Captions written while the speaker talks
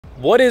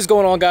What is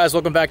going on, guys?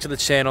 Welcome back to the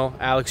channel.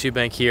 Alex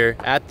Eubank here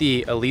at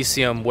the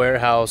Elysium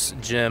Warehouse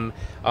Gym.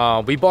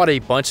 We bought a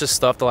bunch of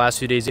stuff the last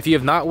few days. If you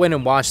have not went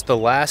and watched the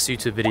last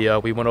YouTube video,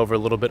 we went over a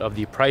little bit of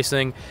the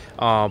pricing,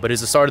 but it's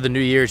the start of the new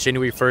year. It's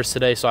January 1st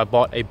today, so I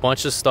bought a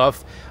bunch of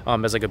stuff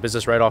as like a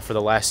business write-off for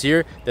the last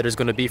year that is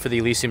going to be for the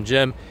Elysium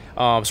Gym.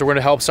 So we're going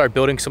to help start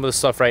building some of the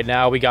stuff right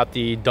now. We got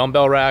the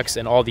dumbbell racks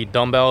and all the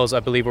dumbbells I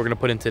believe we're going to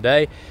put in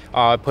today.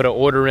 I put an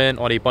order in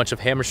on a bunch of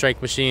hammer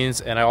strength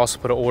machines, and I also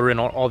put an order in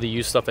on all the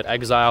used stuff at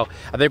Exile.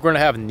 I think we're going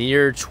to have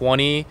near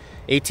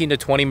 18 to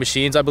 20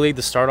 machines, I believe,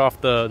 to start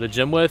off the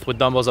gym with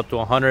dumbbells up to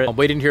 100. I'm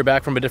waiting to hear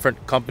back from a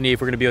different company if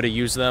we're going to be able to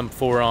use them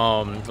for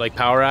like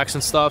power racks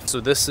and stuff.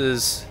 So this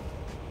is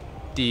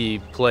the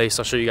place.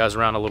 I'll show you guys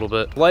around a little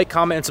bit. Like,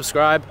 comment, and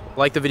subscribe.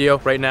 Like the video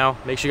right now.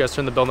 Make sure you guys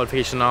turn the bell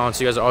notification on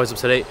so you guys are always up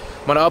to date.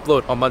 I'm going to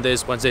upload on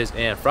Mondays, Wednesdays,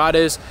 and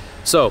Fridays.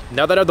 So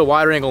now that I have the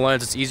wider angle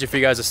lens, it's easier for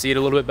you guys to see it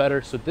a little bit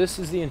better. So this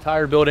is the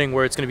entire building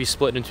where it's going to be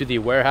split into the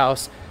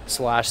warehouse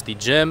slash the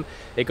gym.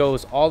 It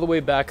goes all the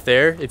way back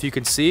there. If you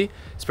can see,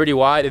 it's pretty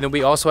wide. And then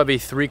we also have a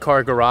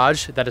 3-car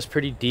garage that is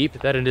pretty deep,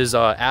 that it is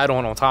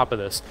add-on on top of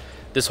this.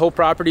 This whole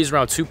property is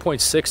around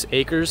 2.6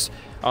 acres.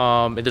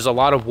 And there's a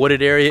lot of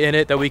wooded area in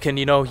it that we can,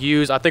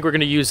 use. I think we're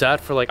going to use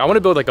that for I want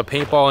to build like a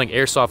paintballing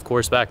airsoft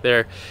course back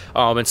there,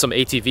 and some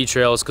ATV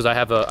trails because I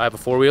have a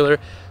 4-wheeler.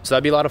 So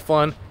that'd be a lot of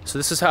fun. So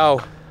this is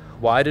how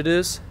wide it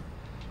is.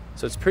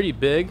 So it's pretty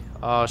big.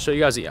 I'll show you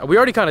guys. We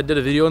already kind of did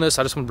a video on this.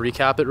 I just want to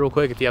recap it real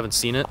quick if you haven't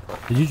seen it.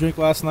 Did you drink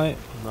last night?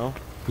 No.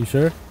 You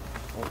sure?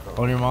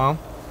 On your mom?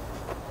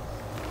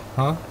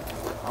 Huh?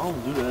 I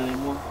don't do that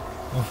anymore.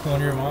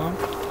 On your mom?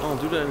 I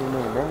don't do that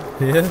anymore,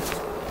 bro. Yeah?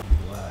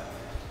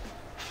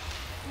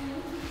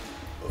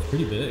 It's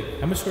pretty big.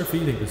 How much square feet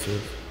do you think this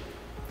is?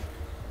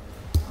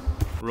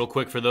 Real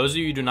quick, for those of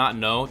you who do not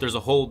know, there's a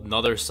whole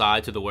nother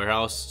side to the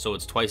warehouse, so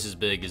it's twice as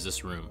big as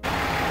this room.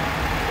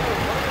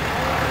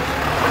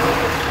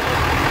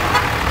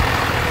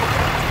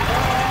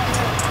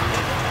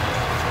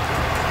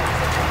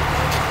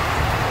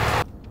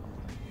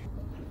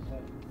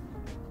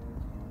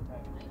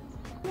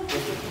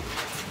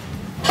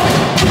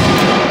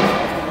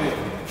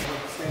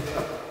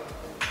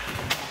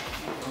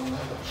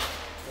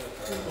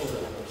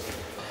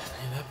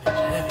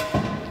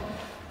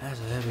 That's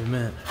a heavy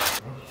man.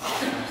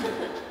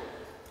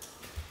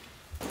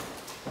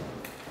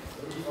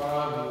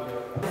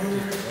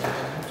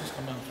 Just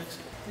come out and fix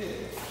it.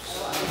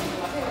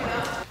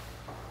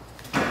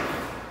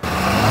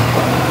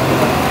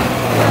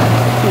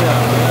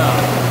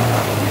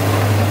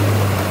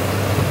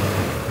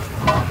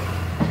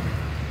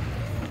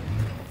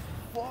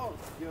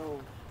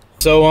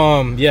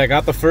 So yeah, I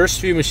got the first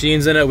few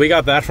machines in it. We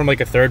got that from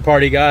like a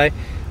third-party guy.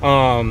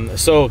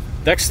 So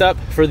next step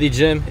for the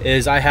gym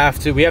is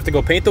we have to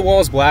go paint the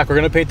walls black. We're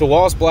gonna paint the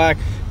walls black,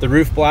 the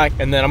roof black,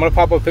 and then I'm gonna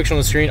pop up a picture on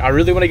the screen. I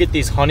really want to get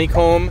these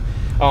honeycomb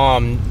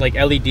like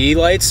LED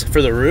lights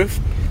for the roof.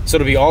 So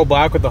to be all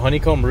black with the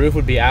honeycomb roof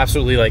would be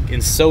absolutely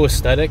it's so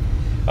aesthetic.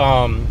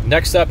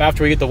 Next step,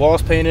 after we get the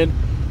walls painted,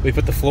 we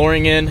put the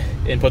flooring in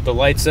and put the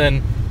lights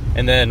in,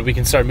 and then we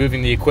can start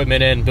moving the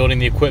equipment in, building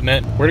the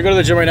equipment. We're gonna go to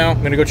the gym right now.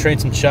 I'm gonna go train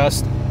some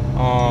chest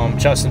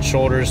and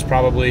shoulders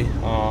probably.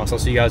 So I'll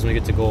see you guys when we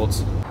get to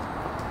Gold's.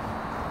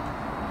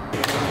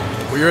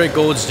 We're at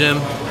Gold's Gym.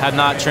 Have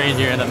not trained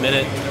here in a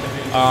minute.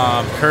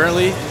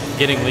 Currently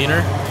getting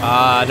leaner.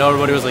 I know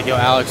everybody was like, yo,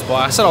 Alex,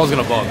 I said I was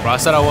gonna bulk, bro. I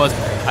said I was.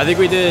 I think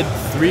we did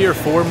 3 or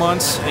 4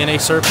 months in a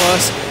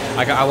surplus.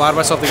 I allowed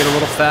myself to get a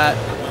little fat,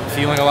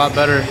 feeling a lot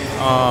better.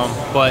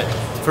 But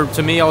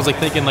to me, I was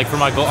thinking for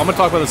my goal, I'm gonna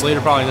talk about this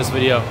later probably in this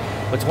video,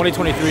 but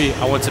 2023,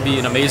 I want to be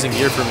an amazing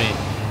year for me,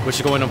 which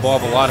is going to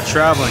involve a lot of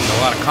traveling,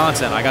 a lot of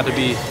content. I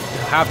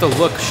have to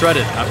look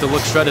shredded.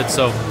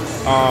 So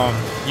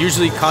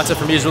usually content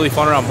for me is really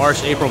fun around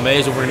March, April, May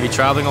is when we're gonna be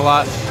traveling a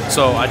lot.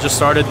 So I just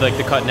started the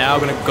cut now. I'm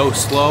gonna go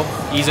slow,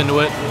 ease into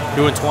it,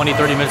 doing 20,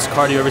 30 minutes of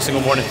cardio every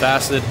single morning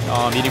fasted,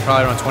 eating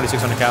probably around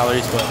 2,600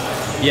 calories. But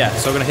yeah,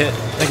 so I'm gonna hit,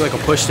 I think, a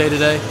push day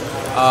today.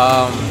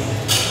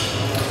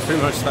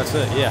 Pretty much that's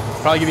it. Yeah,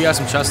 probably give you guys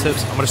some chest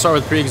tips. I'm gonna start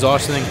with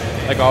pre-exhausting.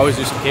 Like I always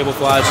do, some cable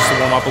flies just to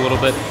warm up a little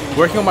bit.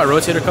 Working on my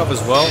rotator cuff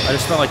as well. I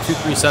just spent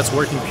 2-3 sets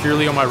working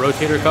purely on my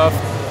rotator cuff,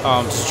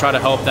 just to try to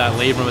help that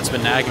labrum that's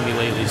been nagging me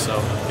lately.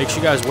 So make sure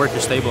you guys work your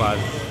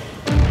stabilizer.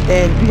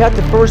 And you have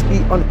to first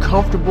be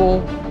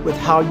uncomfortable with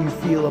how you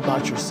feel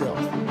about yourself.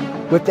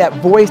 With that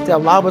voice that a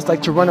lot of us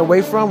like to run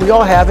away from. We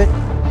all have it.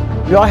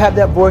 We all have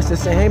that voice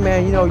that's saying, hey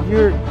man, you're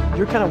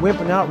kind of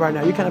wimping out right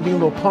now. You're kind of being a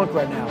little punk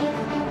right now.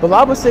 But a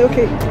lot of us say,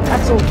 okay,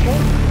 that's okay.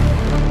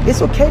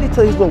 It's okay to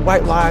tell these little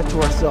white lies to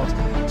ourselves.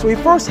 So we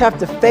first have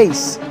to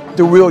face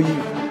the real you.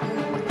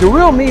 The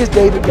real me is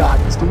David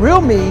Goggins. The real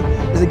me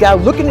is a guy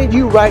looking at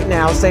you right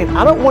now saying,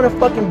 I don't want to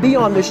fucking be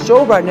on this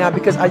show right now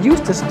because I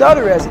used to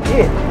stutter as a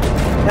kid.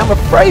 And I'm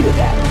afraid of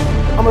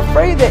that. I'm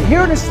afraid that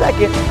here in a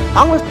second,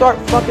 I'm going to start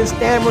fucking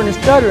stammering and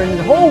stuttering and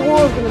the whole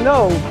world's going to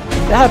know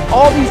that I have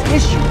all these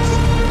issues.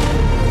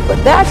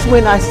 But that's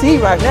when I see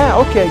right now,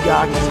 okay,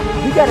 Goggins,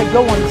 you got to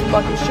go on this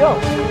fucking show.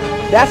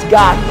 That's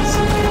Goggins.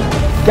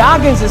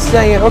 Goggins is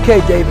saying, okay,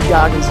 David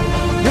Goggins,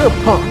 you're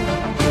a punk.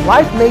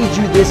 Life made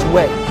you this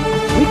way.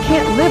 We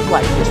can't live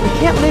like this. We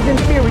can't live in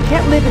fear. We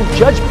can't live in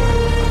judgment.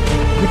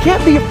 We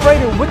can't be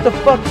afraid of what the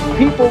fuck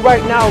people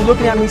right now are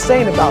looking at me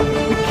saying about me.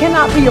 We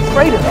cannot be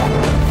afraid of that.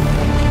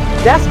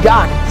 That's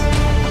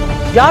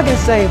Goggins. Goggins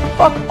saying,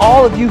 fuck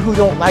all of you who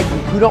don't like me,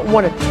 who don't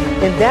want it.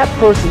 And that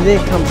person then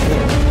comes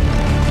in.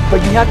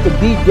 But you have to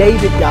be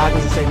David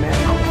Goggins and say, man,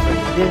 I'm afraid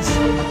of this.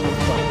 I'm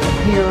fucked up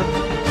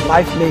here.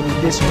 Life made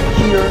me this way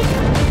here.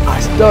 I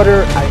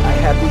stutter. I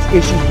have these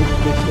issues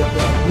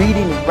with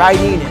reading and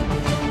writing,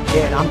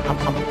 and I'm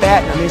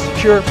fat and I'm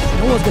insecure.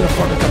 No one's gonna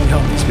fucking come and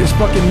help me. It's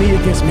fucking me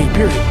against me,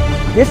 period.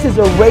 This is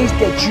a race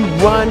that you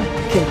run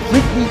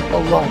completely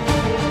alone.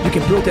 You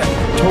can build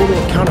that total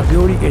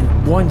accountability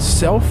in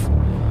oneself,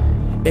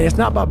 and it's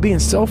not about being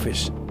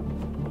selfish.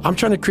 I'm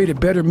trying to create a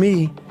better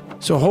me,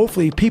 so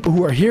hopefully people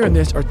who are hearing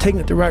this are taking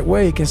it the right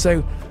way, can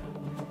say,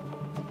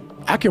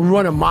 I can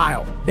run a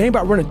mile. It ain't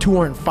about running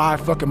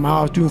 205 fucking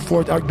miles, doing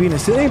 4,000, being a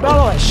city. It ain't about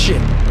all that shit.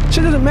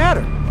 Shit doesn't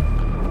matter.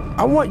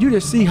 I want you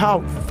to see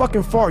how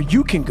fucking far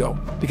you can go,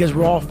 because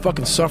we're all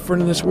fucking suffering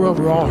in this world.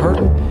 We're all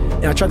hurting.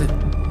 And I try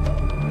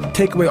to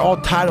take away all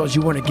titles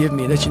you want to give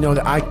me and let you know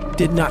that I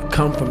did not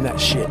come from that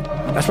shit.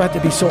 That's why I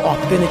have to be so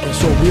authentic and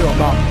so real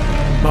about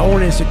my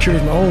own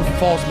insecurities, my own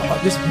faults,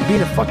 just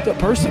being a fucked up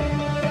person.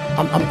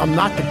 I'm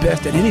not the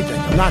best at anything.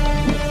 I'm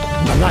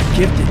not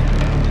gifted.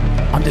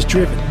 I'm just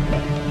driven.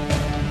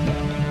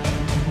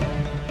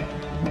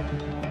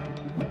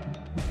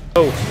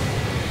 So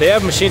they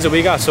have machines that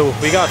we got. So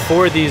we got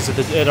 4 of these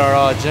at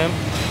our gym.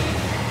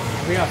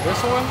 We got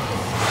this one.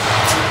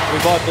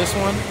 We bought this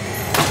one.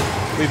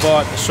 We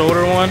bought the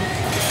shoulder one.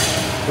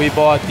 We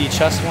bought the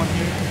chest one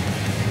here.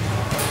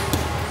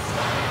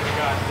 We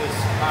got this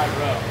high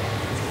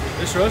row.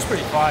 This row's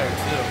pretty fire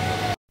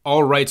too.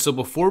 Alright, so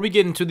before we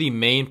get into the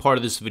main part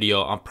of this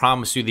video, I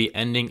promise you the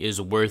ending is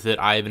worth it.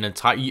 I have an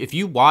entire, if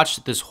you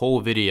watch this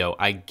whole video,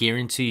 I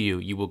guarantee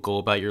you will go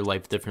about your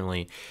life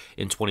differently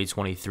in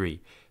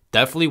 2023.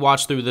 Definitely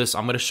watch through this.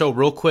 I'm going to show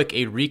real quick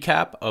a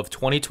recap of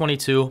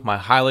 2022, my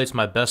highlights,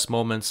 my best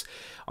moments.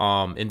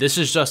 And this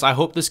is just, I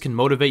hope this can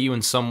motivate you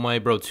in some way,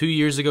 bro. 2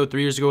 years ago,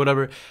 3 years ago,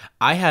 whatever,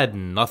 I had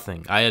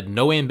nothing. I had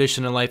no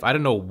ambition in life. I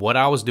didn't know what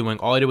I was doing.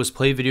 All I did was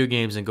play video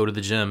games and go to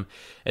the gym.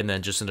 And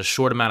then just in a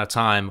short amount of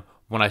time,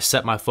 when I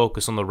set my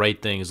focus on the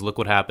right things, look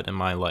what happened in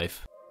my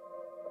life.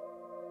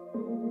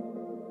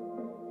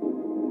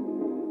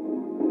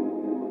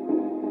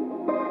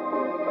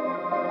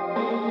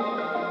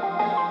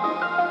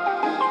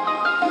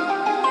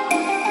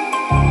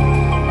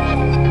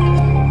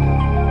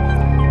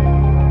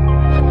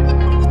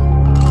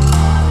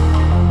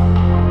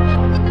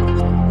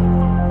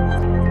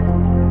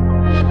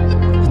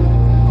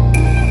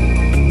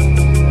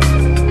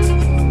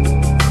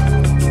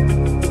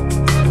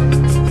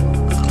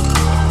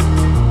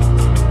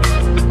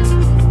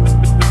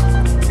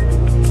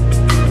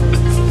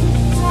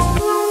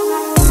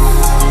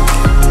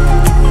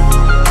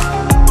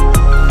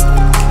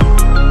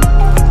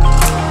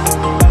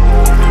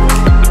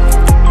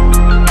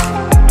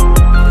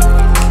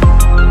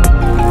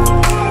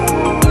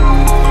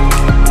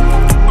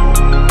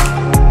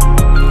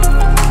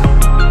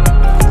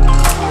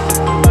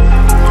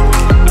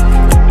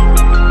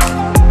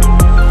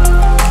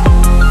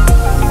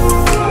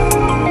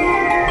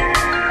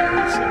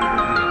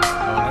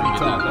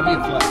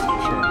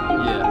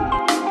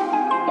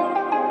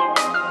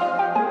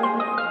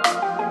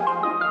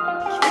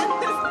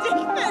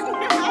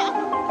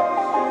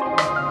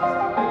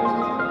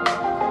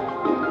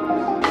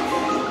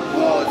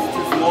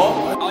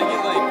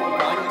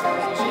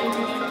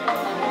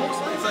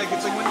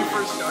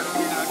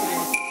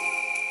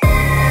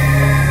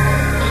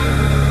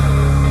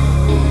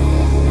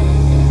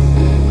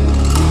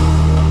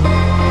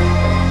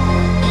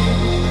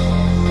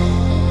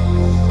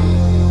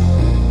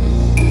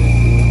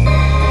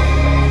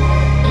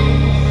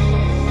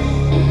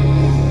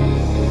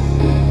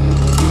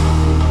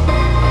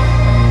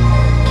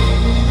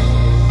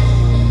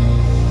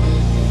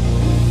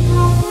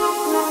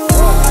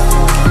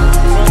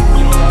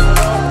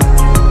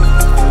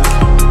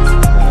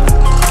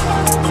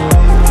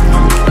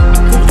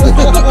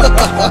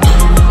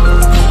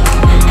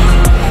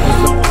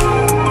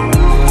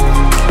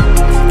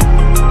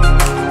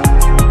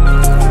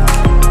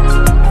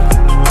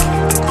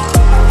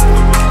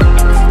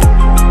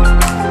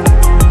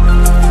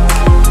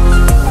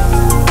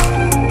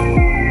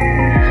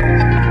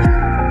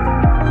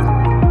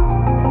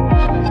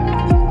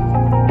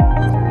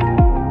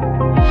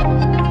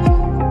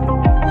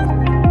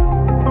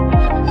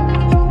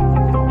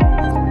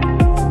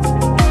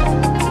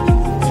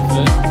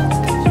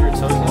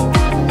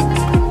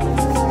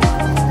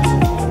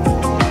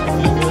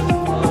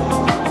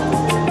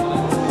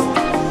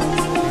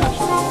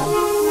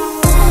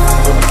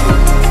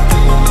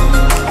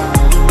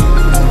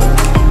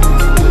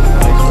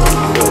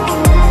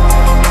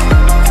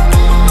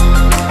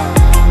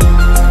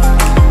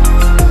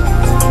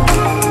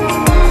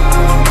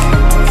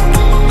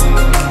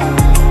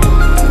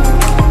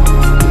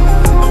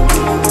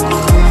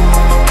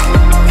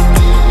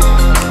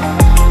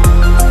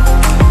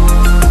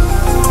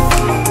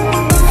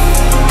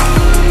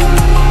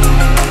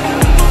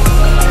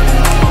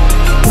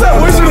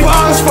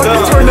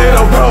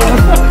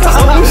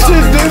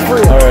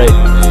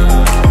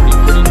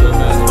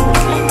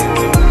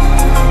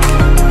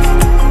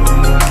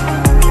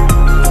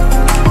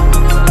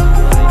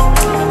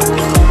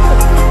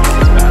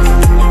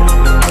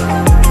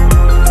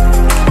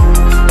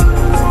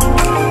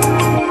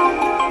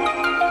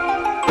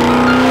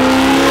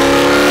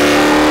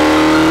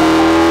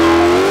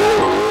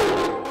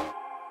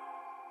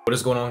 What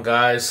is going on,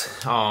 guys?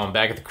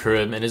 Back at the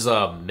crib. It is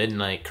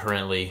midnight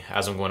currently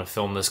as I'm going to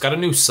film this. Got a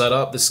new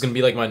setup. This is gonna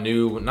be like my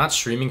new, not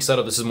streaming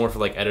setup. This is more for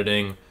like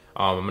editing.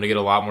 I'm gonna get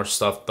a lot more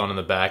stuff done in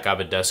the back. I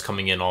have a desk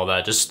coming in, all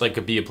that. Just like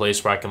to be a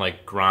place where I can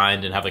like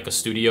grind and have like a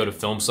studio to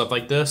film stuff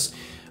like this.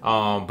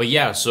 But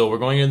yeah, so we're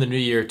going into the new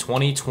year,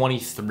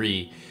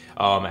 2023.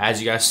 As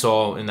you guys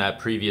saw in that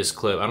previous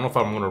clip, I don't know if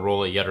I'm gonna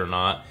roll it yet or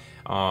not.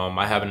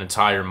 I have an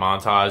entire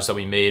montage that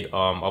we made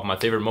of my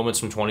favorite moments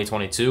from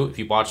 2022. If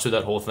you watched through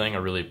that whole thing, I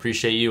really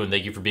appreciate you, and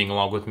thank you for being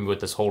along with me with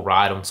this whole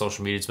ride on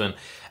social media. It's been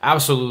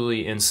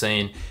absolutely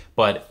insane.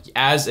 But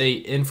as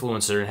a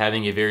influencer and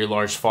having a very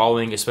large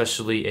following,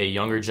 especially a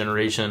younger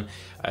generation,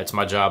 it's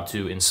my job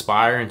to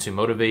inspire and to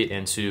motivate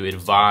and to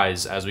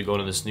advise as we go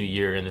into this new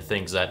year, and the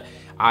things that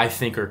I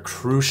think are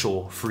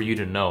crucial for you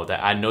to know,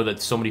 that I know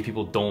that so many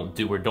people don't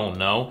do or don't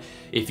know.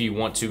 If you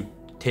want to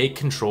take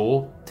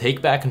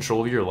back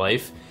control of your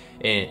life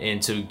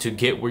and to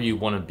get where you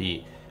want to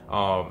be.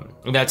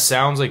 And that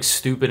sounds like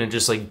stupid and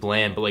just like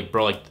bland, but like,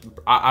 bro, like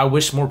I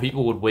wish more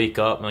people would wake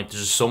up. And like,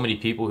 there's just so many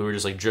people who are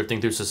just like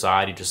drifting through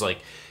society, just like,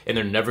 and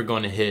they're never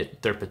going to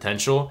hit their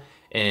potential.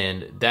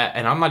 And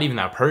I'm not even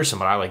that person,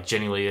 but I like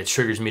genuinely, it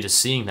triggers me to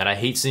seeing that. I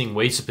hate seeing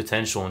wasted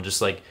potential and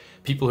just like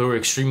people who are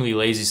extremely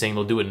lazy saying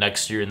they'll do it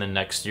next year and then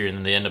next year, and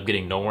then they end up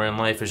getting nowhere in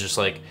life. Is just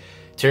like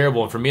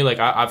terrible. And for me, like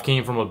I've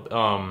came from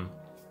a,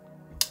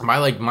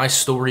 my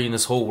story in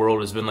this whole world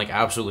has been like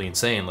absolutely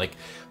insane. Like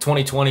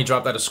 2020,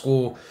 dropped out of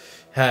school,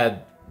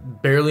 had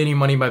barely any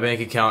money in my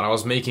bank account. I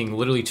was making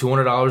literally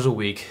 $200 a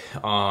week.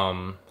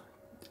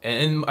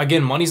 And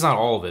again, money's not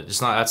all of it.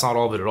 That's not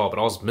all of it at all. But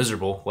I was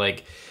miserable.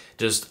 Like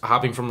just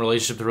hopping from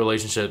relationship to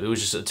relationship. It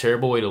was just a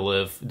terrible way to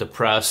live.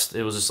 Depressed.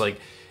 It was just like,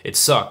 it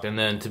sucked. And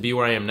then to be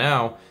where I am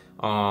now,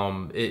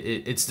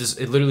 it's just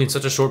literally in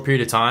such a short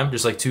period of time,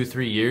 just like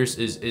 2-3 years,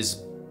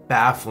 is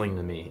baffling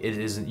to me. It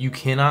is, you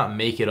cannot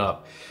make it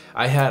up.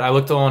 I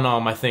looked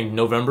on my thing,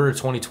 November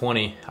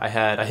 2020, I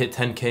hit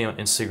 10K on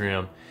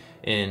Instagram,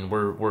 and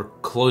we're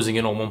closing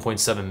in on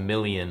 1.7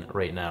 million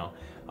right now,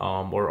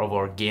 or of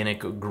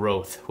organic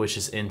growth, which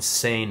is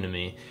insane to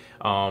me.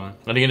 And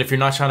again, if you're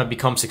not trying to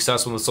become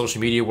successful in the social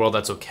media world,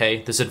 that's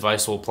okay. This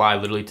advice will apply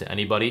literally to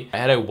anybody. I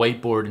had a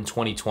whiteboard in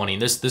 2020,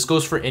 and this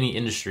goes for any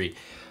industry.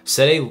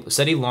 Set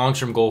a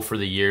long-term goal for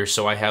the year.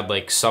 So I had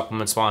like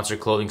supplement sponsor,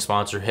 clothing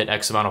sponsor, hit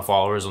X amount of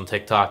followers on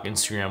TikTok,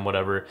 Instagram,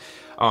 whatever.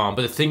 But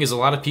the thing is, a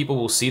lot of people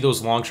will see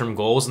those long-term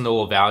goals and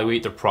they'll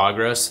evaluate their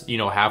progress, you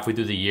know, halfway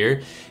through the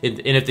year. And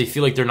if they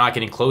feel like they're not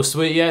getting close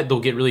to it yet, they'll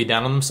get really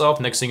down on themselves.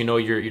 Next thing you know,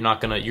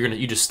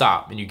 you just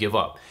stop and you give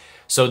up.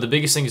 So the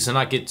biggest thing is to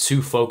not get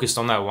too focused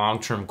on that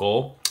long-term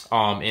goal.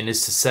 And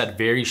is to set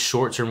very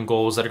short-term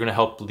goals that are going to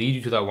help lead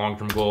you to that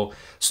long-term goal,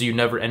 so you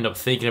never end up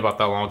thinking about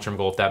that long-term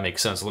goal, if that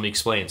makes sense. So let me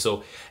explain.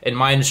 So in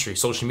my industry,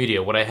 social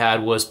media, what I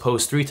had was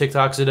post 3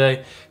 TikToks a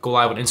day, go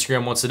live on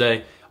Instagram once a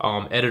day,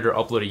 edit or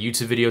upload a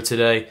YouTube video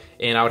today,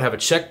 and I would have a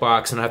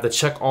checkbox and I have to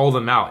check all of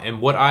them out.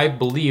 And what I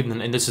believed,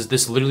 and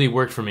this literally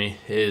worked for me,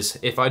 is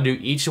if I do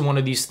each one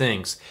of these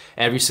things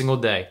every single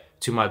day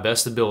to my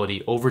best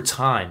ability, over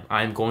time,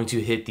 I'm going to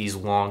hit these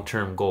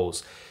long-term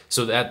goals.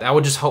 So that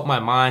would just help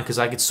my mind, because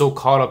I get so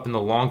caught up in the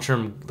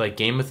long-term like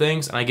game of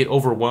things, and I get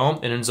overwhelmed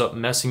and it ends up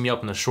messing me up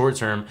in the short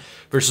term,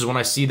 versus when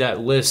I see that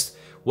list,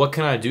 what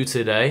can I do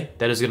today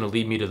that is going to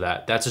lead me to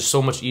that? That's just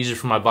so much easier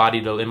for my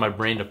body to, in my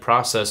brain to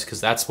process, because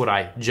that's what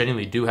I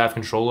genuinely do have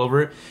control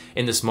over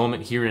in this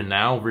moment here and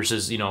now,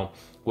 versus, you know,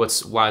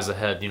 what lies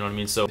ahead, you know what I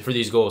mean? So for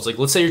these goals, like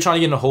let's say you're trying to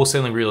get into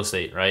wholesaling real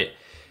estate, right?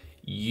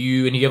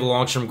 You have a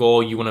long-term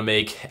goal, you want to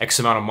make X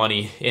amount of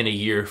money in a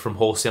year from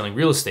wholesaling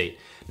real estate.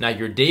 Now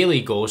your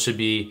daily goal should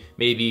be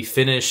maybe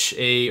purchase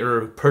a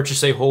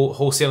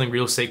wholesaling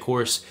real estate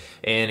course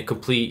and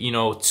complete, you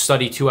know,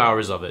 study 2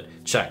 hours of it.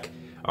 Check.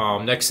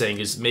 Next thing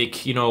is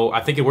make, you know,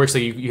 I think it works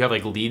like you have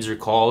like leads or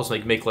calls,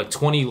 like make like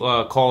 20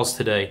 calls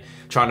today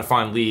trying to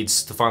find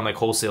leads to find like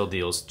wholesale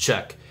deals.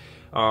 Check.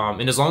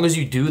 And as long as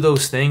you do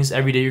those things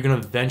every day, you're going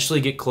to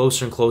eventually get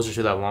closer and closer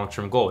to that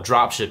long-term goal.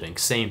 Drop shipping,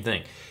 same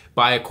thing.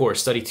 Buy a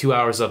course, study 2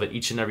 hours of it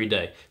each and every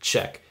day.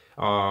 Check.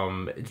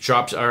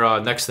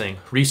 Next thing,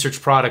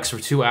 research products for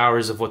 2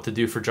 hours of what to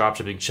do for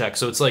dropshipping. Check.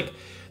 So it's like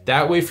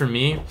that way for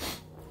me.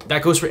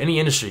 That goes for any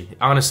industry,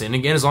 honestly. And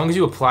again, as long as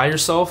you apply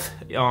yourself,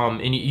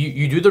 and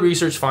you do the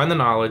research, find the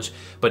knowledge,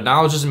 but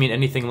knowledge doesn't mean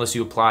anything unless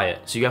you apply it.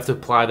 So you have to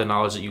apply the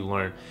knowledge that you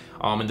learn.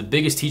 And the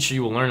biggest teacher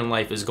you will learn in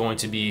life is going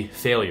to be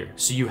failure.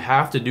 So you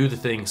have to do the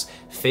things,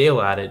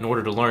 fail at it in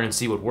order to learn and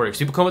see what works.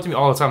 People come up to me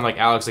all the time like,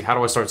 Alex, like, how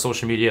do I start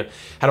social media?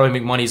 How do I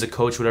make money as a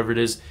coach, whatever it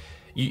is?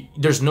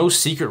 There's no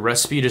secret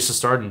recipe just to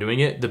start and doing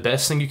it. The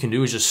best thing you can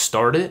do is just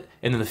start it,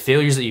 and then the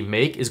failures that you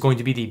make is going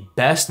to be the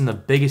best and the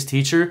biggest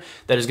teacher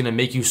that is going to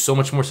make you so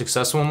much more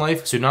successful in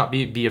life. So not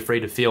be afraid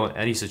to fail in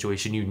any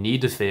situation. You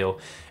need to fail,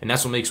 and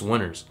that's what makes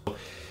winners.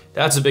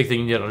 That's a big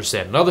thing you need to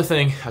understand. Another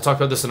thing, I talked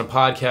about this in a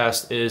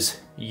podcast, is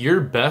your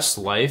best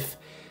life.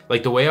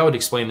 Like, the way I would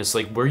explain this,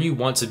 like, where you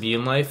want to be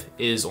in life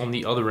is on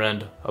the other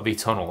end of a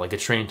tunnel, like a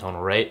train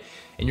tunnel, right?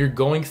 And you're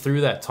going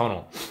through that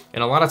tunnel.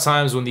 And a lot of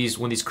times when these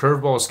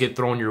curveballs get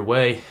thrown your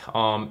way,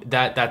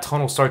 that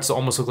tunnel starts to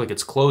almost look like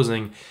it's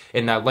closing,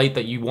 and that light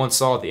that you once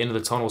saw at the end of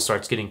the tunnel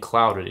starts getting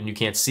clouded and you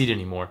can't see it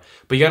anymore.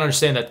 But you gotta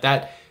understand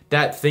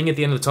that thing at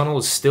the end of the tunnel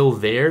is still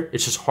there.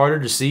 It's just harder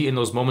to see in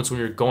those moments when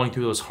you're going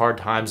through those hard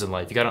times in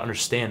life. You got to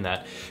understand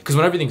that. Because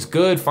when everything's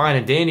good, fine,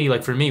 and dandy,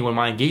 like for me, when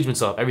my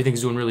engagement's up,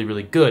 everything's doing really,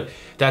 really good.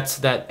 That's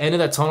that end of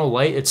that tunnel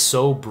light. It's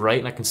so bright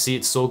and I can see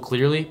it so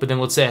clearly. But then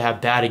let's say I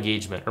have bad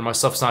engagement or my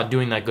stuff's not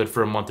doing that good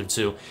for a month or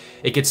two.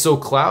 It gets so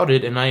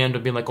clouded and I end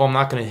up being like, oh, I'm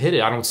not going to hit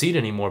it. I don't see it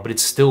anymore, but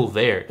it's still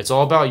there. It's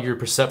all about your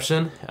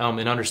perception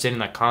and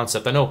understanding that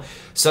concept. I know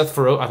Seth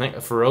Faros, I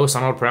don't know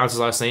how to pronounce his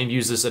last name,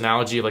 used this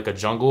analogy of like a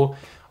jungle.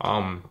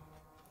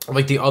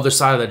 Like the other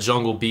side of that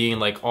jungle being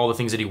like all the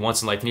things that he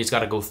wants in life, and he's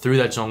got to go through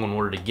that jungle in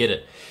order to get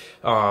it.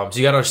 So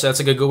you got to understand, that's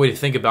like a good way to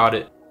think about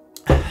it.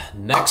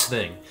 Next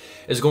thing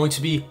is going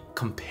to be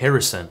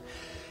comparison.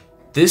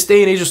 This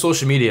day and age of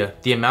social media,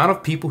 the amount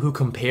of people who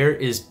compare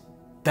is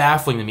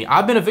baffling to me.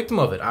 I've been a victim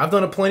of it. I've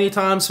done it plenty of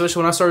times,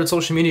 especially when I started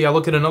social media. I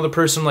look at another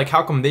person like,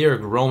 how come they are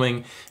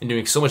growing and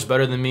doing so much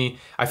better than me?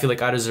 I feel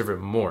like I deserve it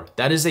more.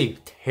 That is a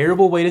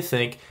terrible way to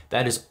think.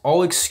 That is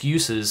all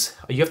excuses.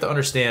 You have to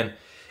understand.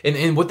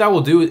 And what that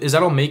will do is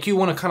that'll make you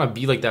want to kind of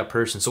be like that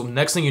person. So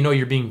next thing you know,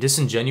 you're being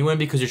disingenuous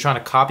because you're trying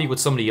to copy what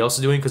somebody else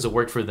is doing because it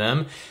worked for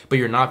them, but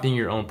you're not being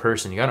your own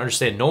person. You got to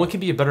understand, no one can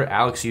be a better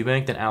Alex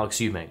Eubank than Alex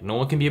Eubank. No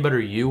one can be a better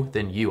you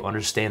than you.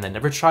 Understand that.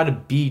 Never try to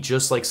be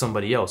just like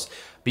somebody else.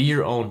 Be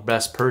your own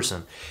best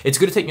person. It's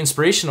good to take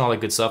inspiration and all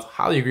that good stuff.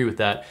 Highly agree with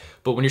that.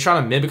 But when you're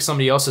trying to mimic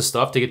somebody else's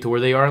stuff to get to where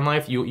they are in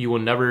life, you will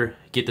never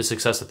get the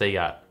success that they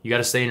got. You got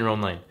to stay in your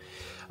own lane.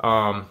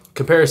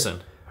 Comparison.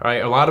 All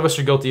right, a lot of us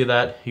are guilty of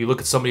that. You look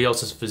at somebody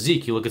else's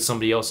physique, you look at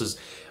somebody else's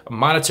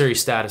monetary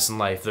status in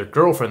life, their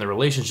girlfriend, their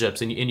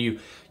relationships, and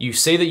you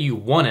say that you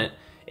want it,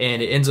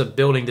 and it ends up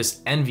building this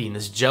envy and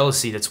this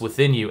jealousy that's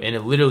within you, and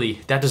it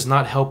literally, that does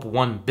not help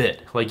one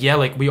bit. Like, yeah,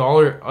 like we all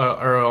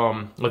are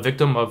a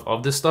victim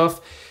of this stuff,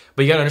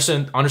 but you gotta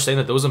understand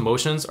that those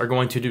emotions are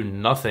going to do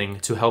nothing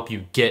to help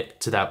you get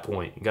to that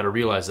point. You gotta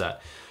realize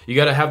that. You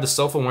gotta have the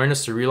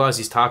self-awareness to realize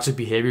these toxic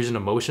behaviors and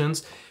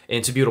emotions,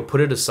 and to be able to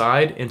put it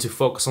aside and to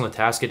focus on the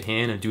task at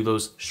hand and do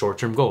those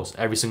short-term goals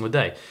every single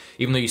day.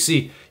 Even though you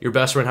see your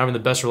best friend having the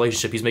best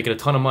relationship, he's making a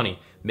ton of money,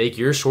 make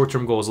your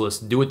short-term goals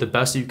list, do it the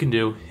best that you can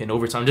do, and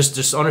over time,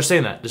 just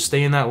understand that. Just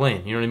stay in that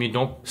lane, you know what I mean?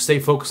 Don't stay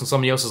focused on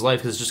somebody else's life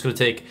because it's just gonna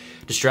take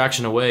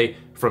distraction away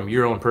from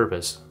your own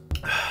purpose.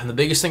 And the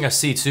biggest thing I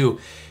see too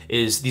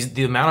is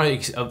the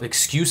amount of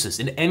excuses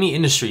in any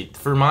industry.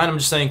 For mine, I'm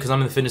just saying, because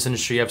I'm in the fitness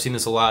industry, I've seen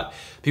this a lot.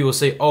 People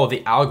say, oh,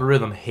 the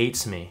algorithm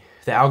hates me.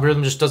 The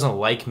algorithm just doesn't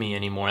like me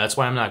anymore. That's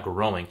why I'm not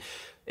growing.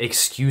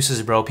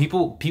 Excuses, bro.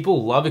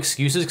 People love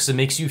excuses because it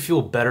makes you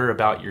feel better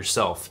about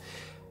yourself.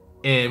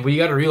 And what you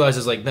got to realize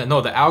is like,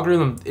 no, the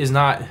algorithm is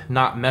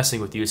not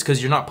messing with you. It's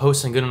because you're not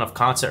posting good enough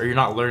content or you're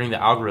not learning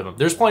the algorithm.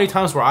 There's plenty of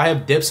times where I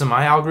have dips in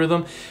my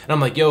algorithm and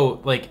I'm like,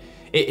 yo, like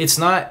it's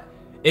not.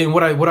 And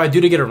what I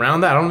do to get around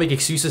that, I don't make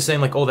excuses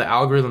saying like, oh, the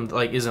algorithm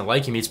like isn't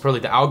liking me. It's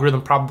probably the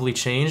algorithm probably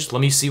changed. Let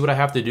me see what I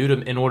have to do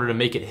in order to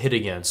make it hit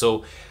again.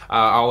 So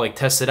I'll like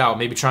test it out,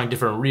 maybe trying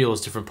different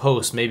reels, different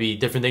posts, maybe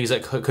different things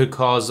that could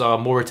cause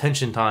more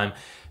attention time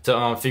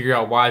to figure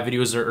out why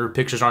videos or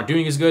pictures aren't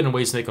doing as good and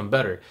ways to make them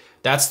better.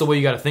 That's the way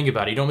you got to think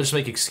about it. You don't just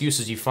make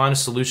excuses, you find a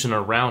solution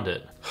around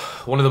it.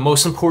 One of the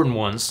most important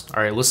ones,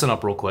 all right, listen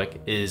up real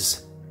quick,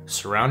 is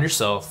surround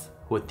yourself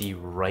with the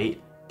right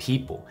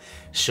people.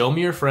 Show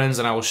me your friends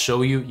and I will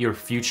show you your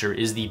future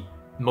is the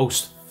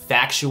most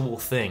factual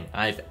thing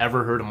I've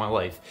ever heard in my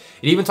life.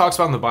 It even talks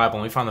about in the Bible.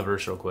 Let me find the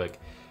verse real quick.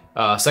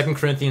 2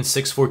 Corinthians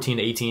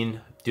 6:14-18.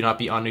 Do not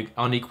be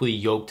unequally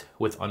yoked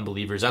with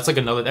unbelievers. That's like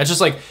another, that's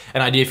just like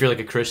an idea if you're like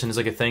a Christian is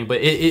like a thing,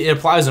 but it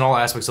applies in all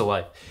aspects of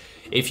life.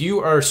 If you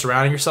are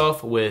surrounding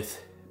yourself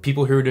with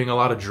people who are doing a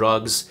lot of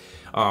drugs,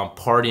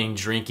 partying,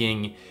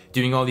 drinking,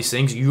 doing all these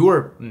things, you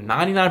are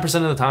 99%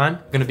 of the time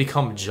going to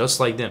become just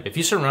like them. If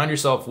you surround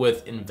yourself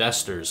with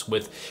investors,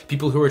 with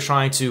people who are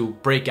trying to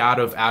break out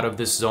of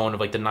this zone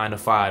of like the 9 to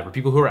 5, or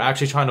people who are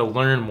actually trying to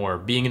learn more,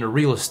 being into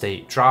real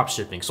estate, drop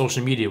shipping,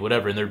 social media,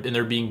 whatever, and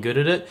they're being good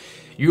at it,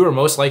 you are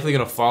most likely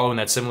going to follow in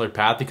that similar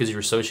path because you're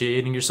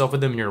associating yourself with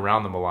them and you're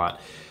around them a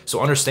lot. So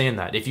understand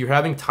that. If you're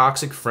having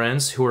toxic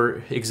friends who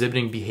are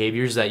exhibiting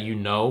behaviors that you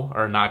know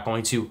are not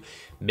going to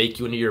make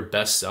you into your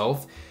best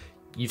self,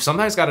 you've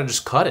sometimes got to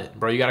just cut it,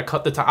 bro. You got to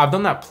cut the time. I've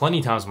done that plenty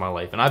of times in my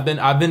life, and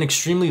I've been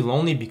extremely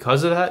lonely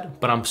because of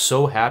that, but I'm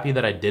so happy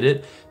that I did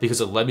it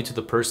because it led me to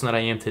the person that I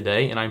am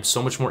today, and I'm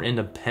so much more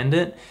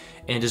independent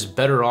and just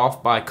better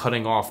off by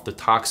cutting off the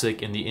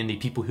toxic and the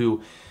people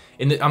who,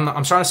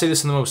 I'm trying to say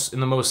this in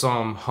the most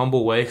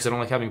humble way because I don't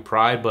like having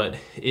pride, but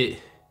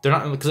they're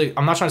not, because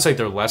I'm not trying to say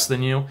they're less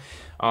than you.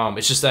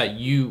 It's just that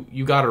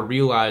you got to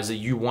realize that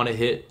you want to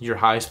hit your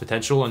highest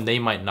potential and they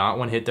might not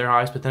want to hit their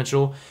highest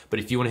potential. But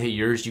if you want to hit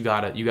yours, you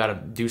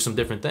gotta do some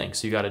different things.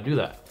 So you got to do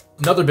that.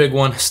 Another big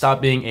one, stop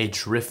being a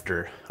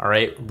drifter, all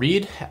right?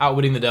 Read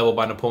Outwitting the Devil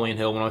by Napoleon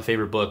Hill, one of my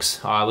favorite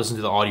books. I listened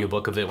to the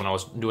audiobook of it when I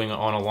was doing it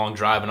on a long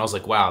drive, and I was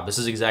like, wow, this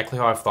is exactly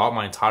how I've thought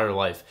my entire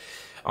life.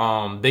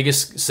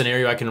 Biggest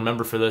scenario I can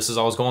remember for this is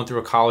I was going through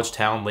a college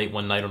town late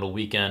one night on a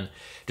weekend,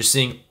 just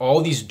seeing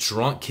all these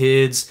drunk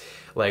kids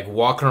like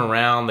walking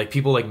around, like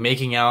people like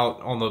making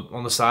out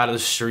on the side of the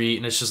street,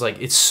 and it's just like,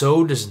 it's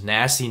so just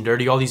nasty and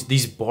dirty. All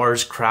these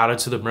bars crowded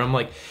to the brim. I'm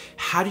like,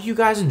 how do you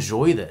guys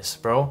enjoy this,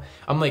 bro?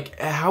 I'm like,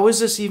 how is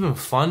this even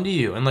fun to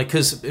you? And like,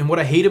 and what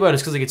I hate about it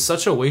is because like it's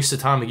such a waste of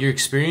time. Like you're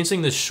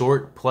experiencing this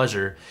short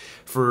pleasure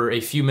for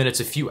a few minutes,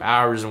 a few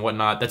hours and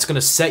whatnot, that's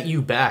gonna set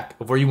you back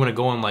of where you want to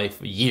go in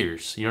life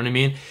years. You know what I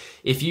mean?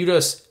 If you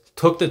just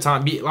took the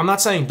time, I'm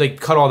not saying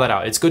like cut all that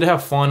out. It's good to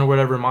have fun or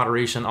whatever in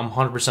moderation. I'm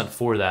 100%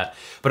 for that.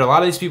 But a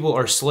lot of these people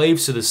are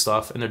slaves to this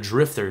stuff, and they're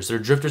drifters. They're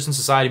drifters in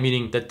society,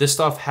 meaning that this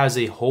stuff has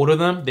a hold of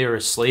them. They are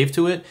a slave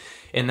to it,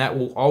 and that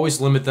will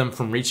always limit them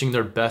from reaching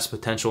their best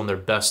potential and their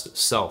best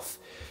self,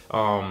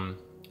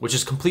 which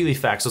is completely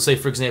fact. So say,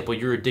 for example,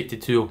 you're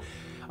addicted to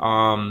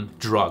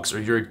drugs,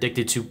 or you're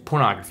addicted to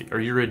pornography,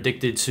 or you're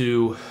addicted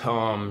to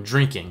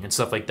drinking and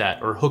stuff like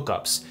that, or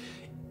hookups.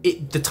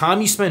 The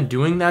time you spend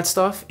doing that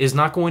stuff is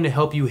not going to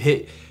help you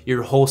hit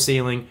your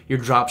wholesaling, your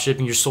drop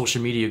shipping, your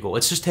social media goal.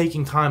 It's just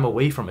taking time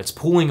away from it. It's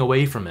pulling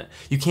away from it.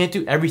 You can't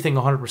do everything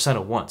 100%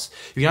 at once.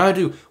 You can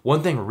either do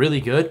one thing really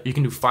good, or you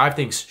can do 5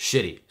 things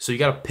shitty. So you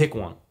got to pick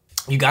one.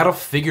 You got to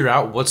figure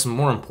out what's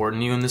more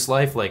important to you in this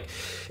life. Like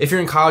if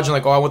you're in college and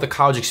like, oh, I want the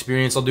college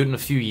experience, I'll do it in a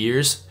few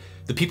years.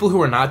 The people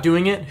who are not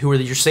doing it, who are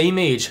your same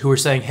age, who are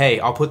saying, hey,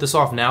 I'll put this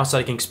off now so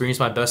I can experience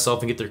my best self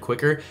and get there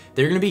quicker,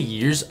 they're gonna be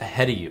years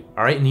ahead of you,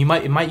 all right? And you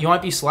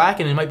might be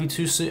slacking, and it might be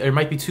too soon, or it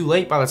might be too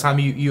late by the time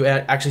you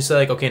actually say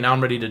like, okay, now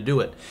I'm ready to do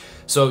it.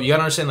 So you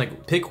gotta understand,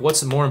 like, pick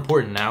what's more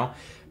important now.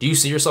 Do you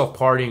see yourself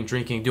partying,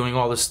 drinking, doing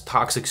all this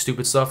toxic,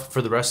 stupid stuff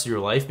for the rest of your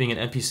life, being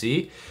an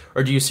NPC?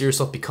 Or do you see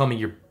yourself becoming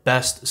your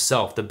best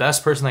self, the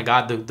best person that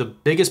God, the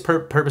biggest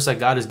purpose that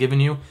God has given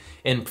you,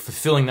 and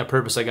fulfilling that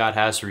purpose that God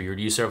has for you? Or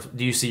do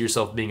you see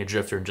yourself being a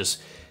drifter and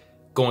just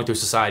going through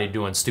society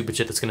doing stupid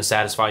shit that's going to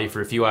satisfy you for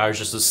a few hours,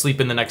 just to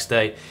sleep in the next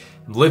day,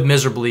 live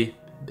miserably,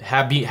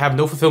 have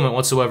no fulfillment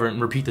whatsoever,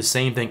 and repeat the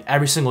same thing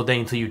every single day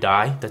until you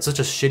die? That's such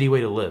a shitty way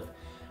to live.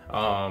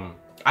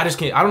 I just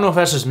can't. I don't know if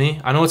that's just me.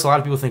 I know it's a lot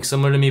of people think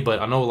similar to me, but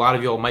I know a lot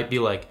of y'all might be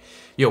like,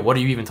 yo, what are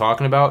you even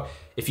talking about?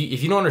 If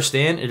you don't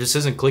understand, it just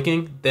isn't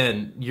clicking,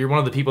 then you're one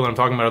of the people that I'm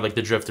talking about, are like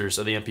the drifters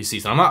or the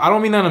NPCs. And I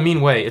don't mean that in a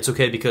mean way. It's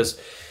okay,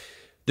 because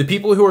the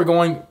people who are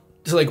going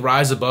to like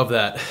rise above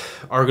that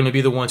are going to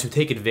be the ones who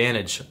take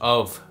advantage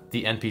of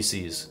the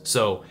NPCs.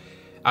 So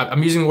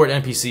I'm using the word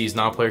NPCs,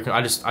 non-player.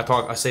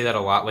 I say that a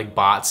lot, like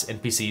bots,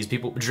 NPCs,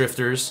 people,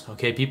 drifters.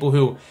 Okay, people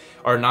who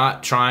are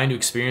not trying to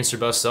experience their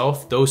best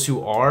self. Those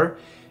who are,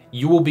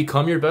 you will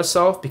become your best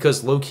self,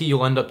 because low-key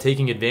you'll end up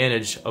taking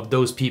advantage of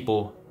those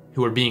people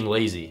who are being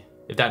lazy,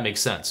 if that makes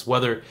sense.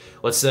 Whether,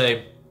 let's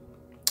say,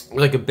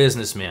 like a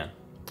businessman,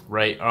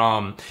 right?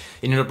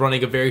 You end up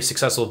running a very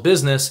successful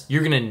business,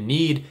 you're gonna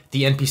need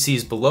the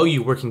NPCs below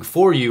you working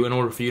for you in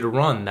order for you to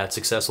run that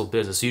successful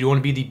business. So you want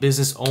to be the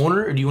business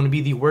owner, or do you want to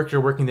be the worker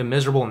working the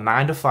miserable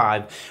 9 to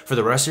 5 for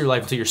the rest of your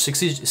life until you're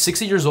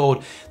 60 years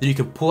old, that you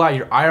can pull out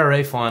your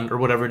IRA fund or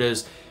whatever it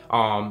is,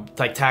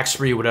 like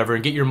tax-free or whatever,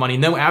 and get your money.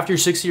 And then after you're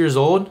 60 years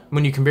old,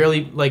 when you can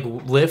barely like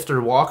lift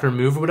or walk or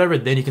move or whatever,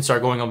 then you can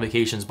start going on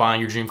vacations,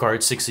 buying your dream car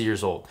at 60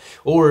 years old.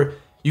 Or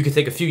you could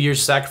take a few years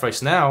to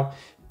sacrifice now,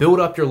 build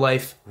up your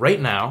life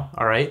right now,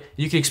 all right?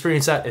 You can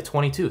experience that at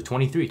 22,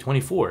 23,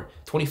 24,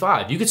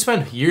 25. You could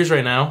spend years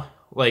right now,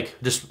 like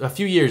just a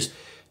few years,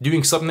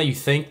 doing something that you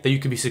think that you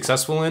could be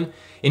successful in.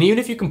 And even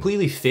if you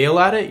completely fail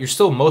at it, you're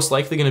still most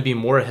likely gonna be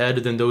more ahead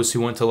than those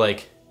who went to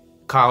like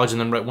college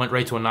and then went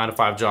right to a 9 to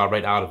 5 job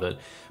right out of it.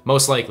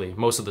 Most likely,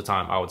 most of the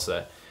time, I would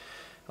say.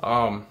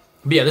 But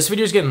yeah, this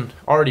video is getting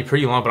already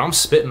pretty long, but I'm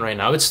spitting right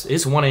now.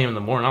 It's 1 a.m. in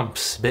the morning. I'm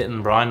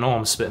spitting, bro. I know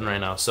I'm spitting right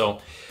now.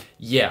 So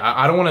yeah,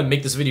 I don't want to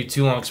make this video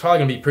too long. It's probably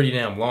gonna be pretty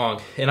damn long,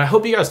 and I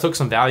hope you guys took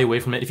some value away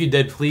from it. If you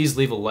did, please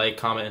leave a like,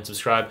 comment, and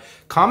subscribe.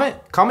 Comment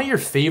your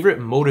favorite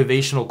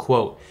motivational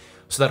quote,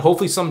 so that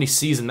hopefully somebody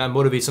sees and that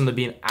motivates them to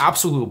be an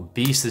absolute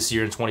beast this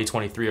year in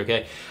 2023.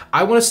 Okay,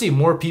 I want to see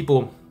more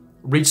people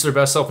reach their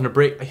best self and to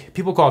break,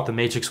 people call it the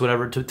matrix,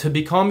 whatever, to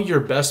become your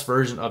best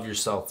version of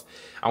yourself.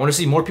 I want to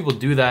see more people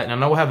do that, and I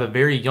know I have a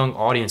very young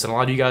audience, and a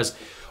lot of you guys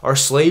are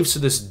slaves to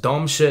this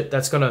dumb shit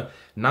that's gonna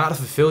not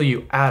fulfill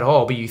you at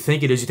all, but you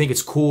think it is. You think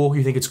it's cool.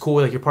 You think it's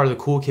cool, like you're part of the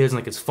cool kids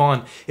and like it's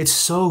fun. It's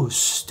so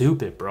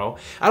stupid, bro.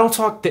 I don't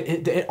talk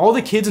to all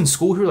the kids in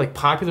school who are like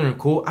popular and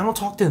cool. I don't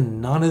talk to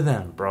none of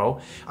them, bro.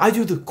 I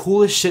do the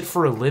coolest shit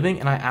for a living,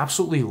 and I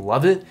absolutely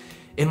love it.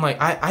 And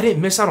like, I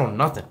didn't miss out on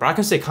nothing, bro. I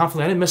can say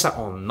confidently, I didn't miss out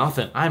on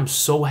nothing. I'm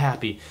so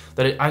happy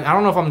that I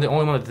don't know if I'm the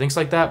only one that thinks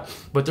like that,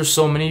 but there's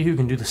so many of you who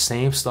can do the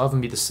same stuff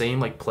and be the same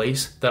like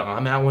place that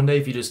I'm at one day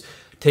if you just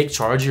take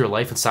charge of your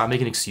life and stop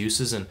making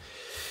excuses. And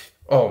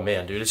oh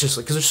man, dude, it's just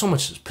like, because there's so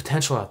much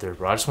potential out there,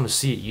 bro. I just want to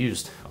see it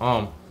used.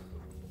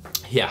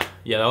 Yeah,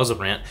 that was a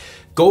rant.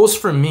 Goals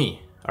for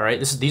me, All right,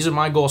 these are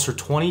my goals for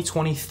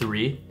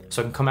 2023.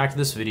 So I can come back to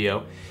this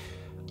video.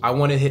 I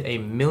want to hit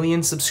 1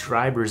 million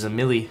subscribers, on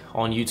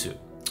YouTube.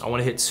 I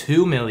want to hit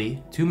 2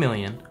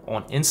 million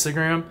on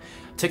Instagram.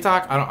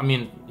 TikTok,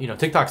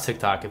 TikTok's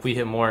TikTok. If we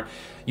hit more,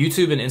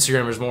 YouTube and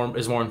Instagram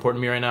is more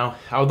important to me right now.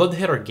 I would love to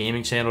hit our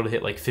gaming channel to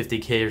hit like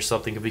 50K or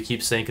something if we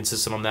keep staying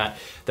consistent on that.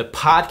 The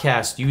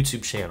podcast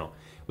YouTube channel,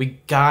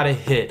 we gotta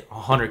hit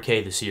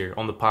 100K this year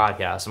on the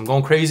podcast. I'm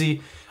going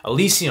crazy.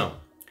 Elysium,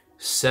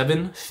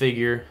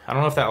 7-figure. I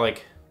don't know if that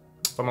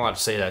if I'm allowed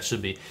to say that, it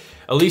should be.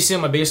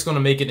 Elysium, I'm basically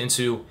gonna make it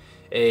into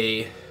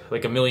a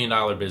 $1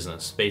 million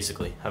business,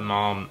 basically.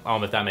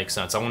 If that makes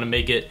sense. I want to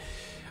make it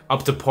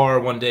up to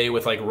par one day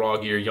with like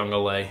Rawgear, Young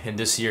LA, and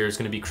this year is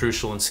going to be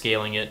crucial in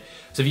scaling it.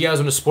 So if you guys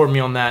want to support me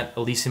on that,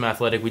 Elysium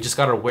Athletic, we just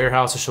got our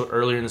warehouse I showed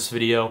earlier in this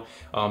video.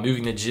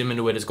 Moving the gym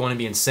into it is going to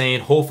be insane.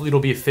 Hopefully it'll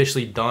be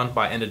officially done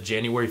by end of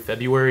January,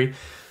 February,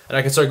 and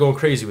I can start going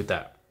crazy with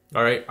that.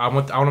 All right, I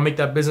want to make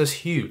that business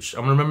huge.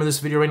 I'm gonna remember this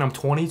video right now. I'm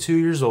 22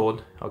 years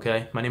old.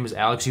 Okay, my name is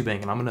Alex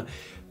Eubank, and I'm gonna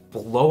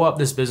blow up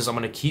this business. I'm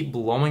gonna keep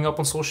blowing up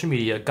on social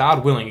media,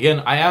 God willing. Again,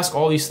 I ask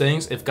all these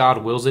things if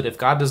God wills it. If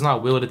God does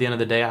not will it at the end of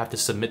the day, I have to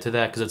submit to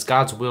that because it's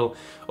God's will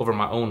over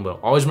my own will.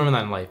 Always remember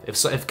that in life.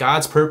 If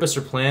God's purpose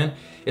or plan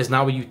is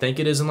not what you think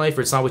it is in life,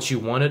 or it's not what you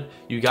wanted,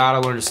 you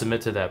gotta learn to submit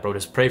to that, bro.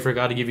 Just pray for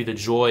God to give you the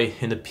joy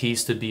and the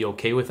peace to be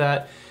okay with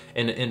that,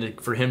 and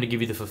for Him to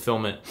give you the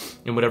fulfillment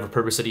in whatever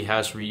purpose that He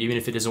has for you, even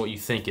if it isn't what you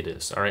think it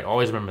is. All right,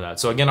 always remember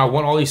that. So again, I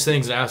want all these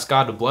things and ask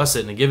God to bless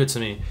it and to give it to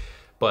me.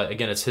 But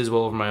again, it's His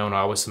will over my own. I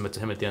always submit to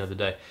Him at the end of the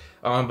day.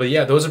 But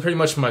yeah, those are pretty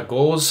much my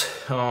goals.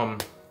 Yeah,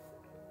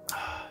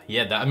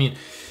 it'd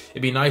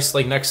be nice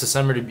like next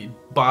December to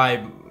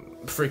buy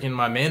freaking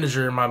my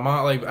manager and my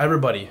mom, like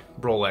everybody,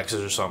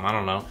 Rolexes or something. I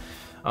don't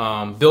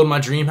know. Build my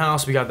dream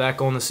house. We got that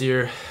going this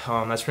year.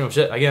 That's pretty much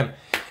it. Again,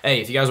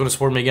 hey, if you guys want to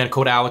support me again,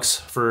 code Alex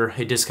for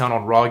a discount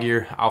on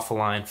Rawgear, Alpha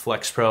Line,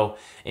 FlexPro,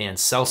 and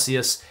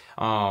Celsius.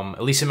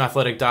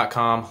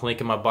 ElysiumAthletic.com,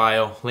 link in my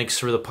bio, links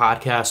for the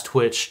podcast,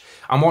 Twitch.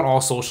 I'm on all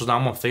socials now.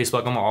 I'm on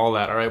Facebook. I'm on all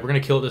that. All right, we're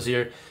gonna kill it this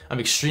year. I'm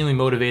extremely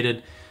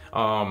motivated.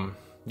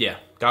 Yeah,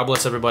 God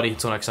bless everybody.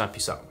 Until next time,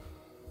 peace out.